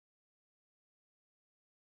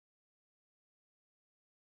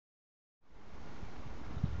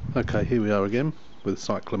Okay, here we are again with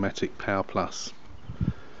Cyclamatic Power Plus.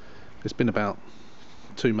 It's been about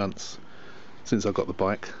 2 months since I got the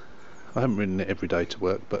bike. I haven't ridden it every day to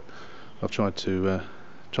work, but I've tried to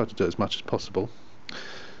do it as much as possible.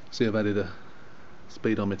 See, I've added a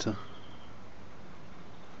speedometer,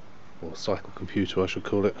 or cycle computer I should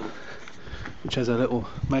call it, which has a little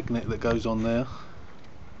magnet that goes on there,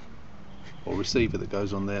 or receiver that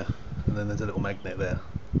goes on there, and then there's a little magnet there.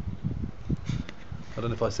 I don't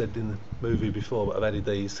know if I said in the movie before, but I've added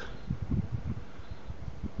these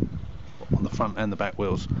on the front and the back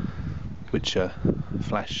wheels, which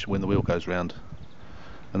flash when the wheel goes round,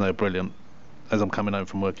 and they're brilliant. As I'm coming home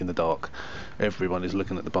from work in the dark, everyone is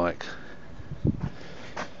looking at the bike.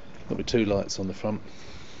 Got me 2 lights on the front.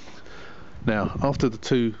 Now, after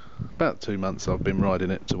about 2 months I've been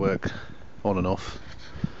riding it to work on and off,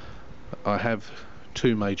 I have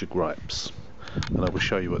 2 major gripes, and I will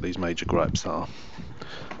show you what these major gripes are.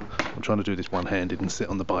 I'm trying to do this one-handed and sit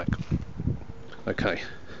on the bike. Okay.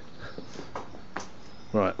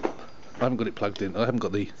 Right. I haven't got it plugged in. I haven't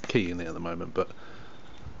got the key in it at the moment, but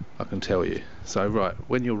I can tell you. So, right,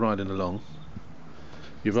 when you're riding along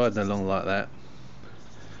like that.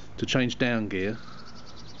 To change down gear,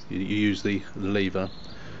 you use the lever.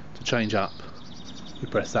 To change up, you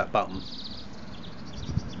press that button.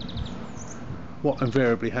 What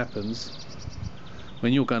invariably happens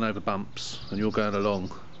when you're going over bumps and you're going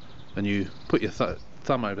along and you put your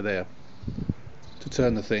thumb over there to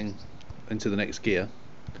turn the thing into the next gear,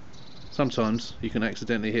 sometimes you can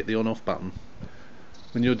accidentally hit the on-off button.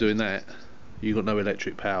 When you're doing that, you've got no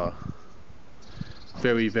electric power.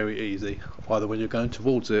 Very, very easy, either when you're going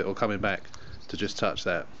towards it or coming back, to just touch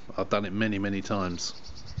that. I've done it many, many times.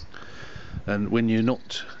 And when you're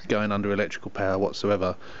not going under electrical power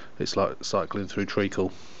whatsoever, it's like cycling through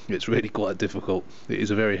treacle. It's really quite difficult. It is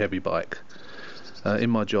a very heavy bike.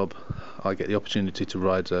 In my job, I get the opportunity to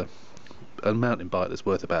ride a mountain bike that's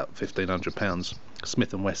worth about £1,500,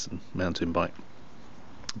 Smith & Wesson mountain bike.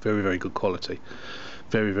 Very, very good quality.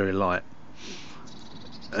 Very, very light.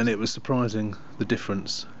 And it was surprising the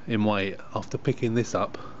difference in weight after picking this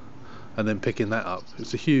up and then picking that up.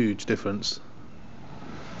 It's a huge difference.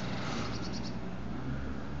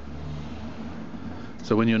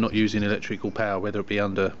 So when you're not using electrical power, whether it be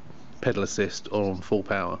under pedal assist or on full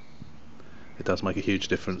power, it does make a huge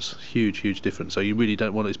difference. Huge difference. So you really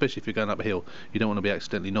don't want to, especially if you're going up a hill, you don't want to be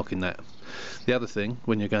accidentally knocking that. The other thing,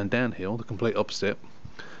 when you're going downhill, the complete opposite,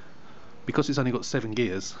 because it's only got 7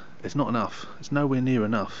 gears, it's not enough. It's nowhere near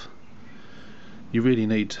enough. You really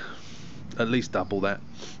need at least double that.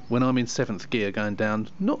 When I'm in 7th gear going down,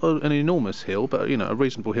 not an enormous hill, but you know, a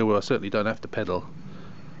reasonable hill where I certainly don't have to pedal,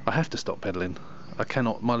 I have to stop pedaling. I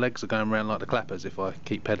cannot, my legs are going around like the clappers if I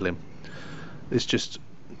keep pedaling. It's just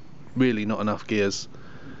really not enough gears.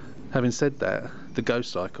 Having said that, the Go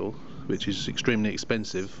cycle, which is extremely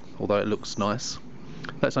expensive, although it looks nice,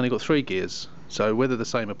 that's only got 3 gears. So whether the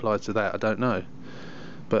same applies to that, I don't know.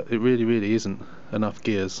 But it really isn't enough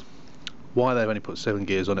gears. Why they've only put 7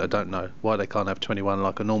 gears on it, I don't know. Why they can't have 21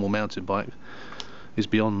 like a normal mountain bike is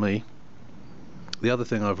beyond me. The other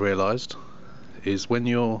thing I've realised is when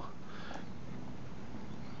you're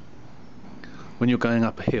going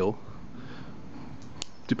up a hill,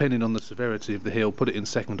 depending on the severity of the hill, put it in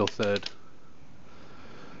 2nd or 3rd.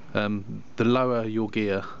 The lower your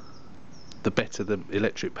gear, the better the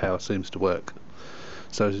electric power seems to work.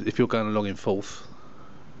 So if you're going along in 4th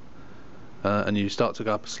and you start to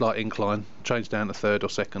go up a slight incline, change down to 3rd or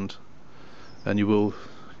 2nd, and you will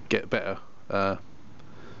get better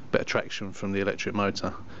traction from the electric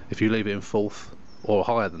motor. If you leave it in 4th or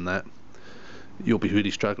higher than that, you'll be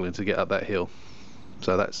really struggling to get up that hill.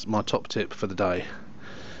 So that's my top tip for the day.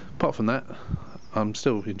 Apart from that, I'm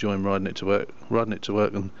still enjoying riding it to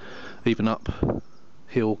work, and even up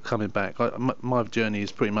hill coming back. My journey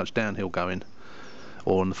is pretty much downhill going,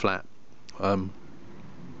 or on the flat.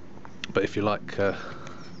 But if you like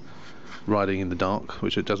riding in the dark,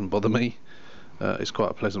 which it doesn't bother me, it's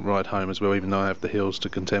quite a pleasant ride home as well, even though I have the hills to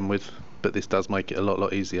contend with. But this does make it a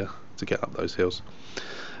lot easier to get up those hills.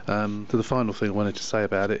 So the final thing I wanted to say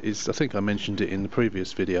about it is, I think I mentioned it in the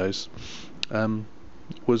previous videos,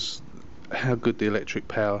 was how good the electric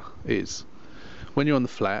power is. When you're on the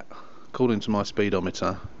flat, according to my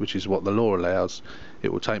speedometer, which is what the law allows,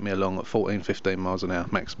 it will take me along at 14-15 miles an hour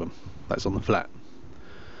maximum. That's on the flat.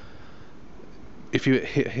 If you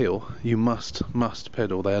hit a hill, you must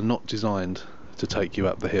pedal. They are not designed to take you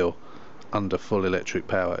up the hill under full electric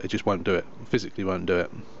power. It just won't do it. Physically won't do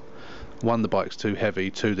it. 1, the bike's too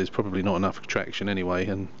heavy. 2, there's probably not enough traction anyway,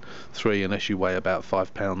 and 3, unless you weigh about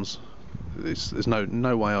 £5, there's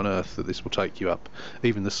no way on earth that this will take you up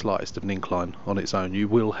even the slightest of an incline on its own. You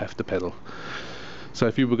will have to pedal. So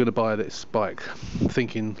if you were going to buy this bike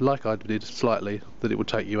thinking, like I did slightly, that it would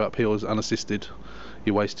take you up hills unassisted,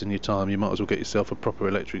 you're wasting your time. You might as well get yourself a proper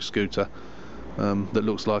electric scooter that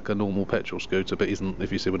looks like a normal petrol scooter but isn't,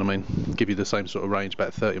 if you see what I mean. Give you the same sort of range,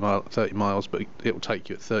 about 30 miles, but it will take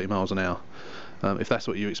you at 30 miles an hour. If that's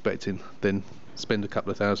what you're expecting, then spend a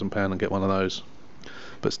couple of £1,000 and get one of those.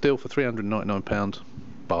 But still, for £399,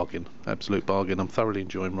 bargain, absolute bargain. I'm thoroughly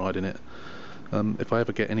enjoying riding it. If I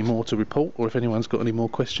ever get any more to report, or if anyone's got any more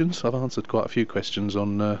questions, I've answered quite a few questions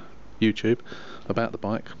on YouTube about the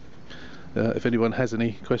bike. If anyone has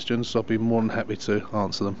any questions, I'll be more than happy to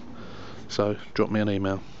answer them. So drop me an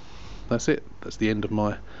email. That's it. That's the end of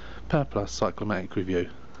my Power Plus Cyclamatic review.